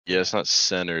Yeah, it's not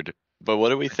centered. But what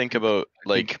do we think about,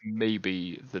 I think like,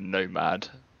 maybe the Nomad.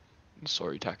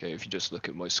 Sorry, Take, if you just look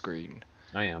at my screen,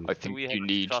 I am. I think we have you a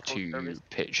need shuttle to service?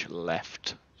 pitch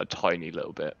left a tiny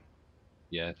little bit.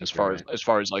 Yeah, I think As you're far right. as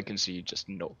far as I can see, just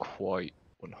not quite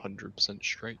 100%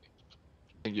 straight.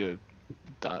 I think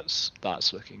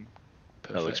that's looking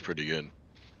perfect. that looks pretty good.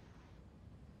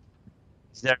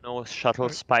 Is there no shuttle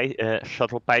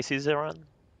shuttle Pisces around?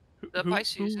 The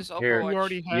Pisces is Here, Overwatch. Who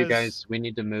already has? You guys, we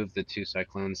need to move the 2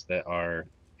 cyclones that are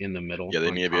in the middle. Yeah, they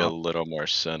on need to be a top. little more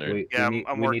centered. Yeah,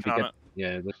 I'm working to on get,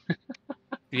 it. Yeah,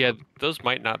 Yeah, those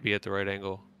might not be at the right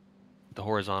angle. The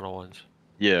horizontal ones.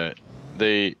 Yeah,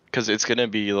 because it's gonna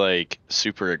be like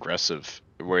super aggressive,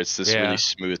 where it's this Yeah. really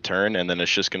smooth turn, and then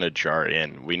it's just gonna jar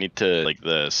in. We need to like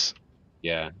this.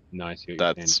 yeah. No, I see what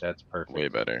you're saying. That's That's perfect. way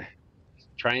better.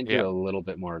 Try and do Yeah. a little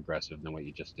bit more aggressive than what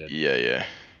you just did. Yeah.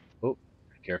 Oh,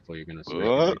 careful, you're gonna scrape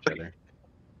What? into each other.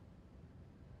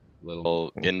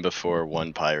 Well, in before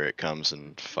one pirate comes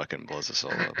and fucking blows us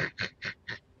all up.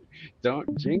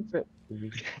 Don't jinx it.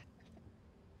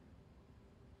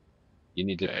 You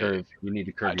need to Okay. curve. You need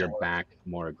to curve your don't- back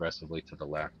more aggressively to the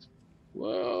left.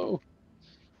 Whoa.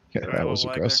 Okay, that was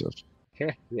aggressive.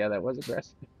 Okay, yeah, that was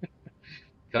aggressive.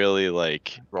 Really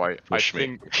like Right, push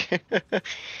me.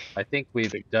 I think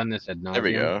we've done this ad nauseum. There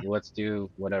we go. Let's do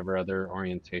whatever other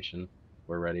orientation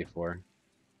we're ready for.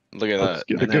 Look at Let's that.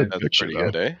 get I a think good that's picture, pretty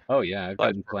though. good, eh? Oh yeah, I've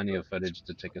gotten plenty of footage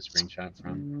to take a screenshot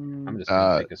from. I'm just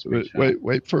gonna take a screenshot.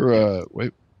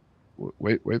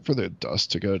 Wait for the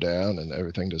dust to go down and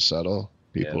everything to settle.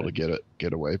 People to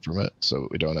get away from it, so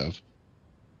we don't have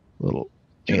little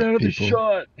Get ant out of the people.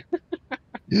 shot.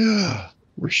 Yeah,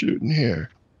 we're shooting here.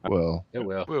 Well, It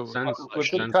will. Well, Sun's We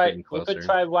could getting we closer. could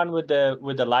try one with the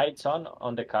lights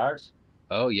on the cars.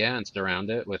 Oh yeah, and surround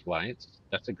it with lights.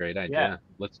 That's a great idea. Yeah.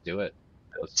 Let's do it.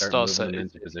 Let's start Start moving them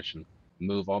setting. into position.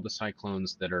 Move all the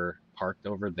cyclones that are parked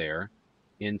over there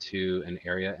into an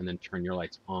area, and then turn your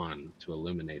lights on to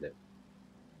illuminate it.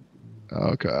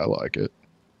 okay, I like it.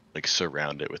 Like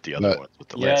surround it with the other But- ones with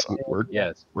the Yeah. lights on.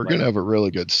 Yes, We're like gonna have a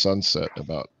really good sunset in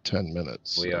about 10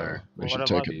 minutes. We so are. We What should about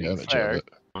take the advantage fire? of it.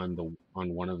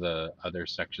 on one of the other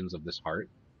sections of this heart.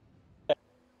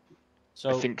 So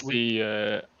I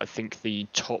think the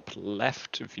top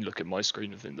left, if you look at my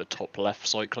screen, I think the top left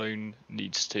cyclone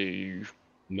needs to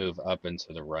Move up and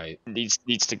to the right. needs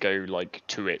to go like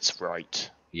to its right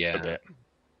a Yeah. bit.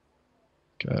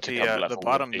 Okay. to The come the level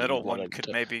bottom with the middle one one could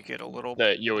to- maybe get a little.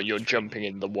 That you're jumping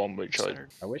in the one which I centered.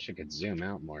 I wish I could zoom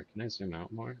out more. Can I zoom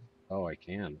out more? Oh, I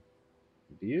can.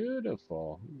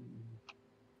 Beautiful.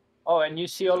 oh, and you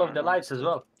see all of the lights as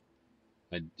well.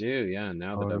 I do, yeah,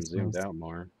 now that I'm that's zoomed nice. out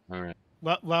more. Alright.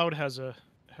 Loud has a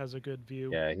good view.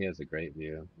 Yeah, he has a great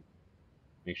view.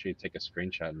 Make sure you take a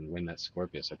screenshot and win that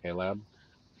Scorpius, okay, Loud?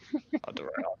 I don't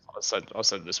know. I'll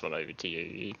send this one over to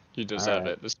you. You deserve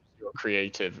Alright. it. This is your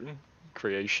creative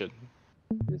creation.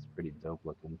 It's pretty dope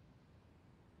looking.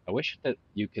 I wish that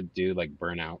you could do like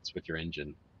burnouts with your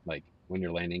engine, like when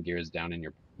your landing gear is down in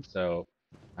your. So,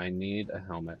 I need a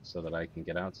helmet so that I can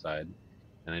get outside,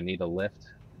 and I need a lift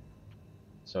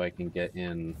so I can get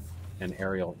in an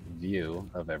aerial view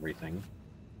of everything.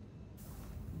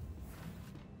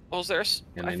 Well, there's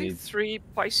And I I think need- 3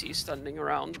 Pisces standing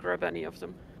around. Grab any of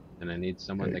them. And I need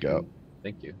someone There that you can.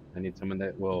 Thank you. I need someone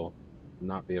that will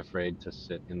not be afraid to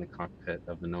sit in the cockpit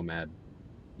of the Nomad,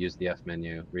 use the F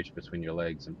menu, reach between your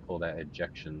legs, and pull that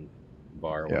ejection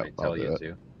bar when Yep, I tell I'll do you it.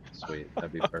 to. Sweet,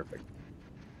 that'd be perfect.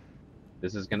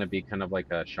 This is gonna be kind of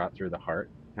like a shot through the heart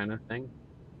kind of thing,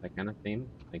 that kind of theme.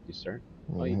 Thank you, sir.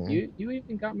 Oh, Mhm. you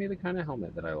even got me the kind of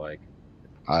helmet that I like.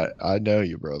 I know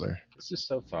you, brother. This is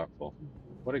so thoughtful.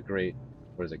 What a great.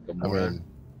 What is it? I Gamora.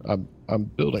 mean, I'm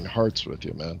building hearts with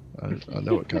you, man. I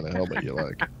know what kind of helmet you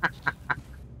like.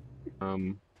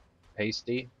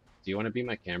 Pasty, do you want to be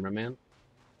my cameraman?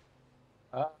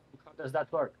 How does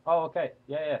that work? Oh, okay.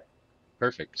 Yeah.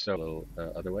 Perfect. So, a little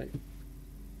other way.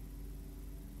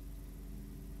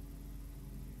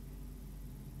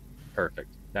 Perfect.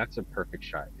 That's a perfect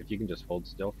shot. If you can just hold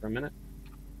still for a minute,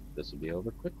 this will be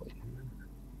over quickly.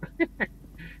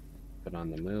 Put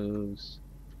on the moves.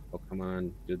 Oh, come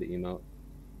on. Do the emote.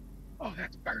 Oh,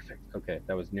 that's perfect. Okay,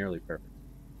 that was nearly perfect.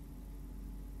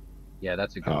 Yeah,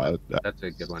 that's a good one. That's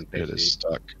a good one, It Pasty. is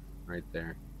stuck. Right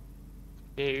there.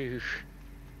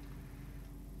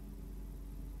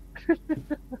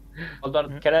 Hold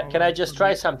on. Can I just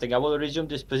try something? I will resume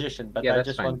this position, but Yeah, I that's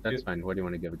just fine. want That's to. fine. What do you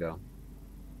want to give a go?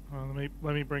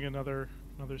 Let me bring another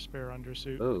spare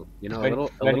undersuit. Ooh, you know,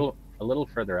 Ready? a little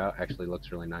further out actually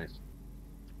looks really nice.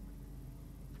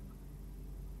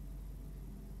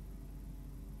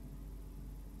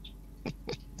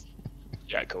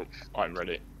 Yeah, cool. I'm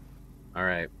ready. All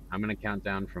right, I'm gonna count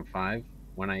down from 5.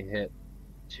 When I hit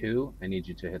 2, I need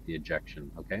you to hit the ejection.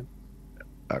 Okay.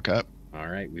 Okay. All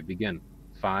right, we begin.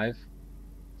 5,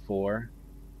 4,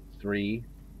 3,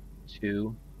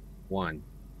 2, 1.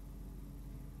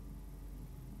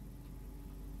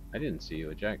 I didn't see you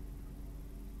eject.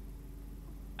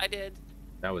 I did.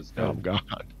 That was Oh dope.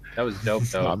 God. That was dope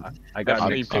though. I'm- I got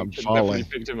Definitely, an I'm picked, falling.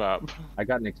 definitely picked him up. I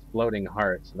got an exploding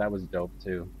heart, so that was dope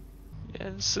too.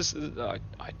 Yeah, this is, I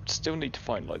still need to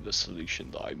find like the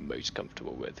solution that I'm most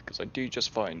comfortable with, because I do just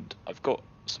find I've got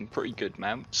some pretty good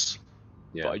mounts,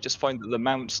 Yeah, but I just find that the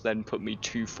mounts then put me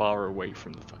too far away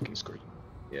from the fucking screen.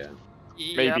 yeah.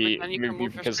 Yeah, Maybe- but then you maybe can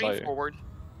move your because screen I- forward.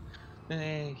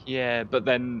 Yeah, but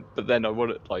then I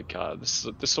want it like this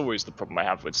is always the problem I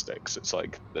have with sticks. It's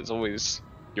like there's always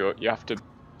you have to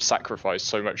sacrifice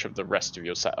so much of the rest of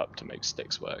your setup to make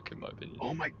sticks work, in my opinion.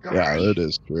 Oh my god. Yeah, that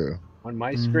is true. On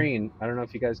my screen, I don't know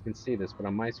if you guys can see this, but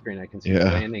on my screen I can see Yeah.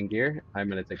 the landing gear. I'm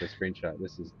gonna take a screenshot.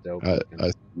 This is dope. I looking.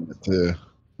 see it too.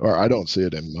 Or I don't see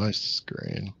it in my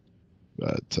screen,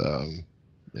 but it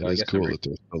Well, I is guess cool every- that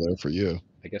they're still there for you.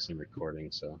 I guess I'm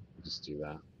recording, so I'll just do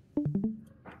that.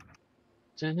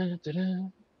 Da-da-da-da.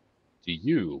 Do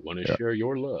you want to Yeah. share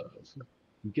your love?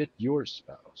 Get your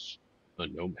spouse a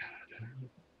nomad.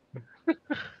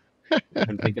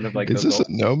 I'm thinking of like Is those this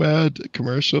a Nomad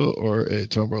commercial or a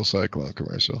Tumbrel Cyclone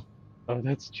commercial? Oh,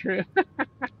 that's true.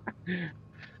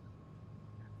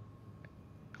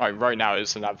 Right now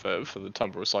it's an advert for the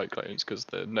Tumbrel Cyclones because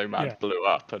the Nomad blew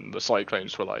up and the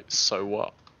Cyclones were like, so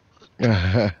what?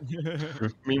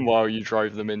 Meanwhile, you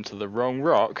drive them into the wrong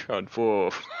rock and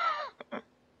whoa.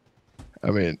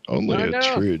 I mean, only Oh, a no.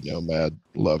 true Nomad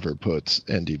lover puts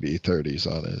NDB 30s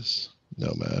on his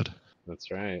Nomad.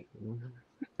 That's right.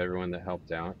 Everyone that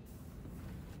helped out.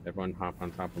 Everyone hop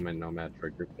on top of my Nomad for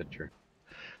a group picture.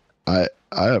 I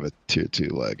have a tier 2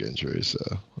 leg injury, so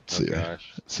let's Oh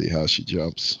gosh. see how she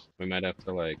jumps. We might have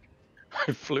to like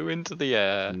I flew into the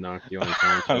air knock you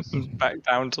unconscious. and back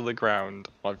down to the ground.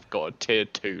 I've got a tier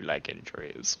 2 leg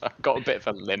injury. I've got a bit of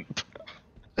a limp.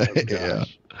 Oh, Yeah.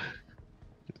 gosh.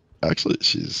 Actually,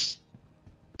 she's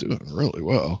doing really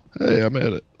well. Hey, I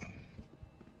made it.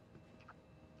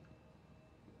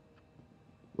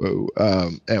 Whoa.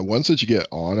 And once that you get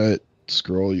on it,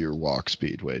 scroll your walk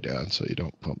speed way down so you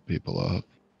don't pump people up.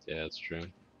 Yeah, that's true.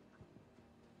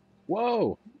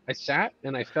 Whoa! I sat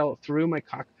and I fell through my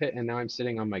cockpit and now I'm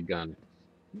sitting on my gun.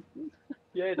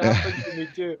 Yeah, it happened to me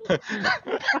too.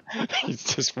 He's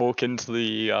just walking to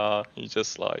the he's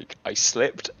just like, I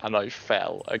slipped and I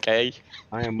fell, okay?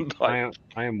 I am Like-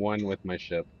 I am one with my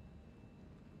ship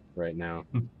right now.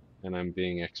 And I'm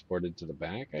being exported to the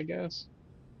back, I guess.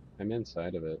 I'm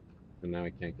inside of it and now I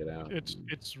can't get out.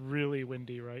 It's really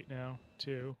windy right now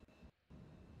too.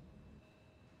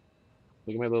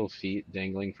 Look at my little feet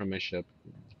dangling from my ship,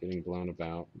 getting blown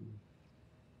about.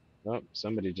 Oh,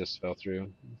 somebody just fell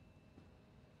through.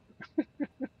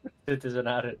 Citizen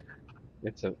added.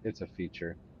 It's a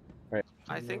feature.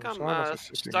 I think No, I'm Silas is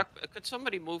sitting. stuck. Could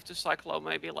somebody move the Cyclone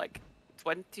maybe like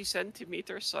 20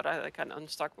 centimeters so that I can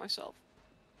unstuck myself?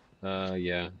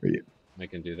 Yeah. Where you- I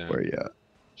can do that. Where you at?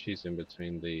 She's in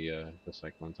between the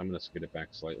cyclones. I'm gonna scoot it back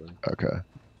slightly. Okay.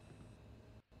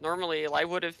 Normally, I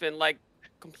would have been like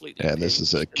completely. And this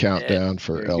is a pinched and dead. countdown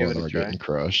for Here, give it a Eleanor try. getting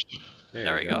crushed.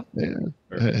 There we go. Yeah.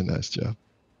 Perfect. Hey, nice job.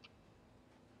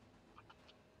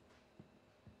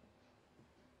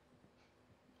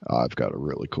 I've got a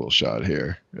really cool shot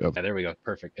here. Of, Yeah, there we go.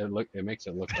 Perfect. It makes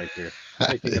it look like you're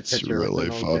taking a it's picture with really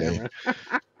an old funny.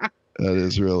 camera. That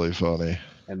is really funny.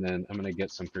 And then I'm gonna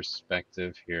get some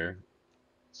perspective here,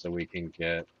 so we can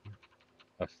get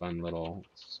a fun little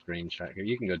screenshot here.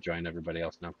 You can go join everybody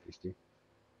else now, Pasty.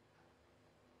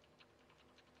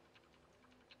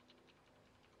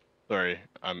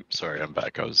 Sorry, I'm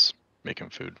back. I was making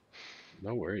food.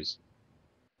 No worries.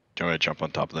 Do you want me to jump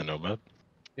on top of the Nomad?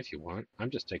 If you want. I'm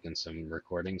just taking some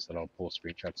recordings that I'll pull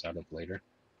screenshots out of later.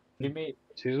 Give me.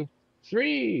 2,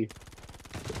 3.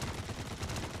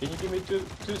 Can you give me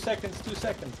two seconds? 2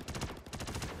 seconds.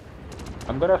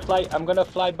 I'm gonna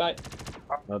fly by.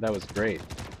 Oh, that was great.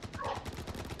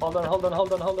 Hold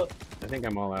on. I think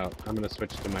I'm all out. I'm gonna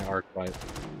switch to my arc light.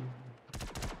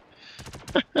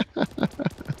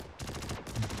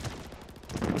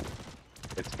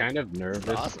 It's kind of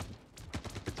nervous. Awesome.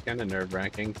 It's kind of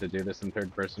nerve-wracking to do this in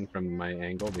third person from my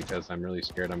angle because I'm really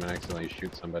scared I'm gonna accidentally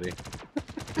shoot somebody.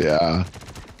 Yeah.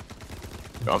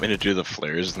 You want me to do the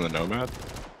flares in the Nomad?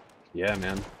 Yeah,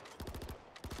 man.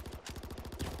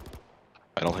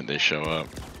 I don't think they show up.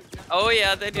 Oh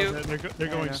yeah, they No, do. they're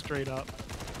going straight up.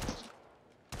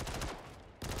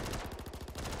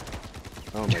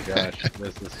 Oh my gosh,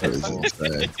 this is so It's cool.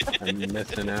 insane. I'm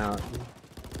missing out.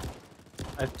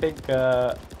 I think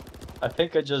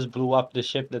I just blew up the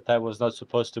ship that I was not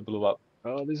supposed to blow up.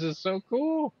 Oh, this is so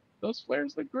cool. Those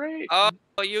flares look great. Oh,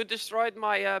 you destroyed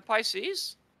my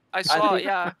Pisces? I saw, think-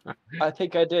 yeah. I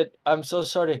think I did. I'm so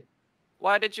sorry.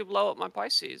 Why did you blow up my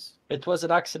Pisces? It was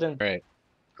an accident. All right,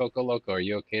 Coco Loco, are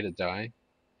you okay to die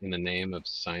in the name of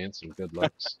science and good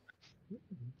looks?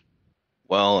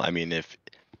 Well, I mean, if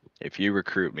you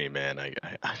recruit me, man, I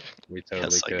We totally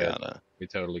guess I could. gotta. We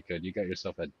totally could. You got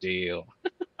yourself a deal.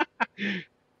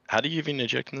 How do you even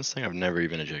eject in this thing? I've never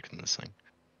even ejected in this thing.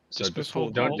 So Just just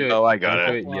before don't Alt. do it. Oh, I got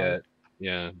Don't it. do it yet.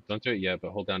 Yeah, don't do it yet.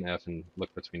 But hold down F and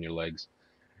look between your legs.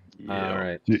 Yeah. All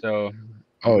right. Did- So I'm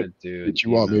Oh, gonna do. did you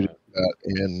want me to do that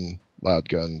in Loud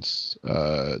Gun's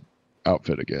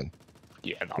outfit again?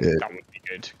 Yeah, that would be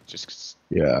good. Just 'cause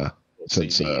Yeah, we'll see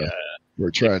since the,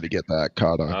 we're trying to get that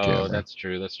caught on Oh, camera. that's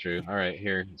true. That's true. All right,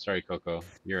 here. Sorry, Coco.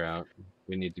 You're out.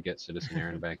 We need to get Citizen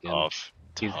Aaron back in. Tough.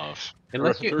 He's- Tough.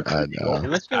 Unless you, I know.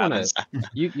 unless you wanna,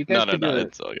 you guys No, could do a,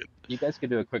 it's all good. you guys could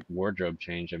do a quick wardrobe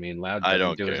change. I mean, Loud I doesn't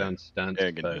don't do his care. own stunts,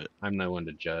 Aaron can do but it. I'm no one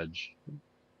to judge.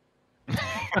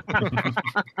 I'm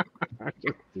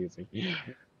just teasing.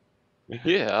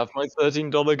 yeah, have my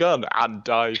 $13 gun and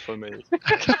die for me.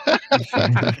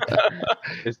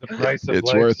 Is the price of It's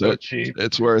life worth so it. cheap?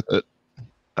 It's worth it.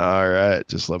 All right,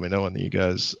 just let me know when you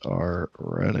guys are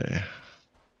ready.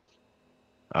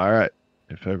 All right,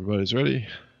 if everybody's ready.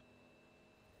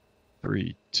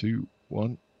 3, 2,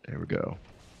 1. Here we go.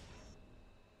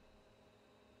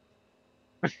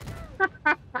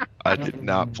 I did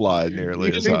not fly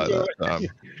nearly as high that time.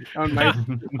 on my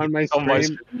On my stream,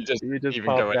 screen, you just, you just even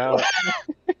go popped out.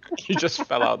 you just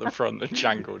fell out the front and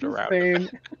jangled around. Same.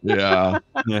 Yeah,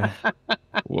 Yeah.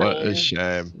 what a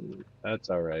shame. That's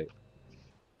all right.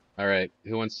 All right,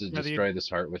 who wants to Whether you- destroy this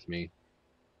heart with me?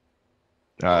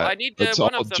 All I right, need let's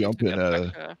one all of them jump to in get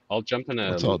a. back, I'll jump in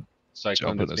a Let's all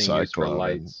cyclone jump in that's a being used for cyclone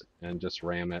lights and just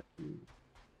ram it.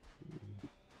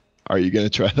 Are you gonna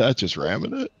try that? Just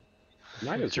ramming it?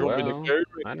 Might as Do you want me well. to go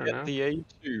I and don't get know. the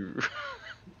A2?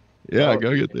 Yeah, Oh,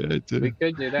 go get the A We too.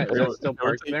 could do that. Is that still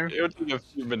parked there? It'll take a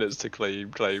few minutes to claim,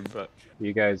 but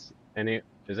You guys,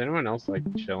 is anyone else like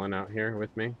chilling out here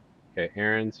with me? Okay,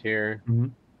 Aaron's here. Mhm.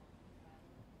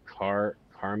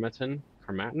 Carmaton?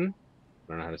 I don't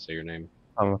know how to say your name.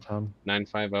 Automaton.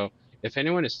 950. If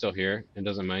anyone is still here and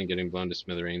doesn't mind getting blown to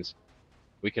smithereens,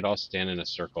 we could all stand in a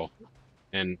circle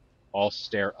and all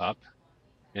stare up,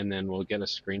 and then we'll get a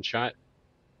screenshot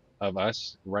of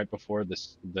us right before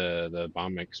the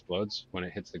bomb explodes when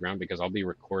it hits the ground, because I'll be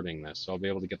recording this, so I'll be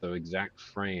able to get the exact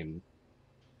frame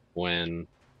when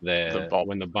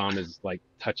when the bomb is like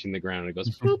touching the ground and it goes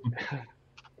boop.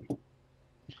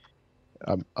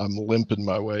 I'm limping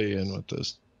my way in with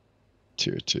this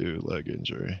tier 2 leg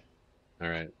injury. All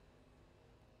right.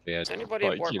 Yeah. Is anybody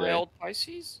like, aboard you my know. old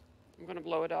Pisces? I'm gonna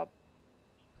blow it up.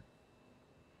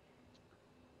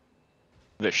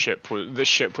 the ship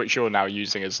which you're now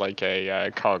using as like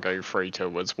a cargo freighter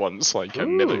was once like a Ooh.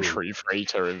 military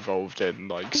freighter involved in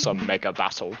like some mega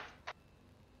battle.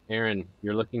 Aaron,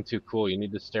 you're looking too cool. You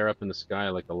need to stare up in the sky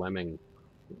like a lemming.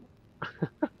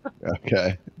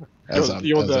 Okay.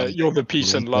 You're the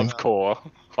peace and love core.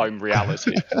 I'm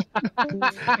reality.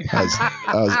 How's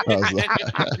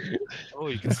that? Oh,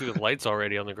 you can see the lights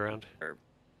already on the ground.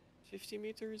 50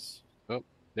 meters?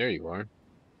 There you are.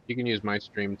 You can use my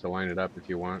stream to line it up if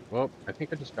you want. Well, I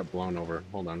think I just got blown over.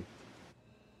 Hold on.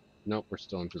 Nope, we're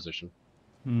still in position.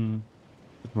 Move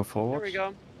There forward. we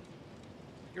go.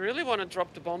 You really want to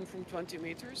drop the bomb from 20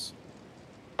 meters?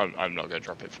 I'm not gonna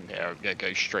drop it from here. I'm gonna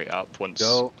go straight up once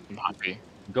Go. I'm happy.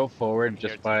 Go forward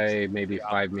just by maybe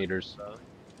 5 meters.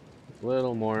 A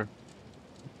little more.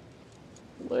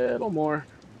 Little more.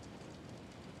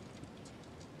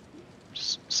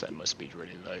 Just set my speed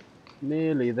really low.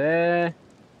 Nearly there.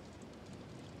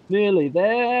 Nearly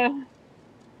there.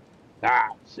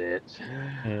 That's it.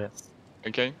 Yes.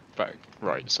 Okay, back.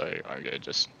 Right, so I'm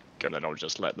I'll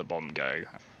just let the bomb go.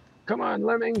 Come on,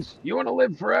 lemmings. You want to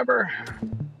live forever?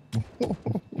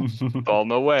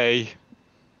 Bomb away.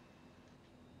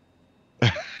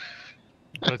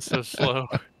 That's so slow.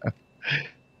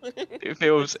 It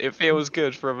feels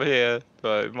good from here,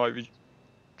 but it might be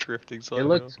drifting slightly. It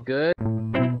looks good.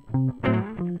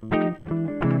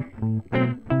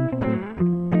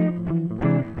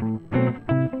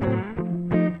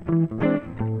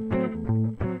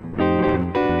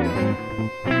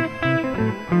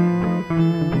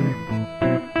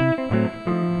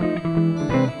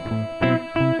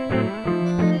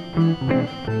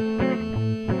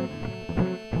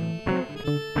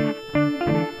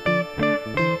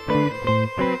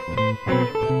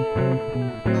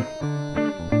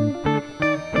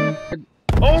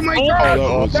 Oh my god!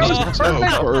 Oh, that was That so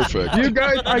was perfect. You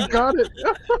guys, I got it!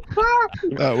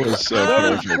 That was so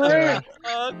That was perfect. great!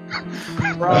 That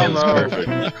was Bravo!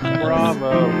 perfect.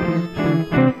 Bravo!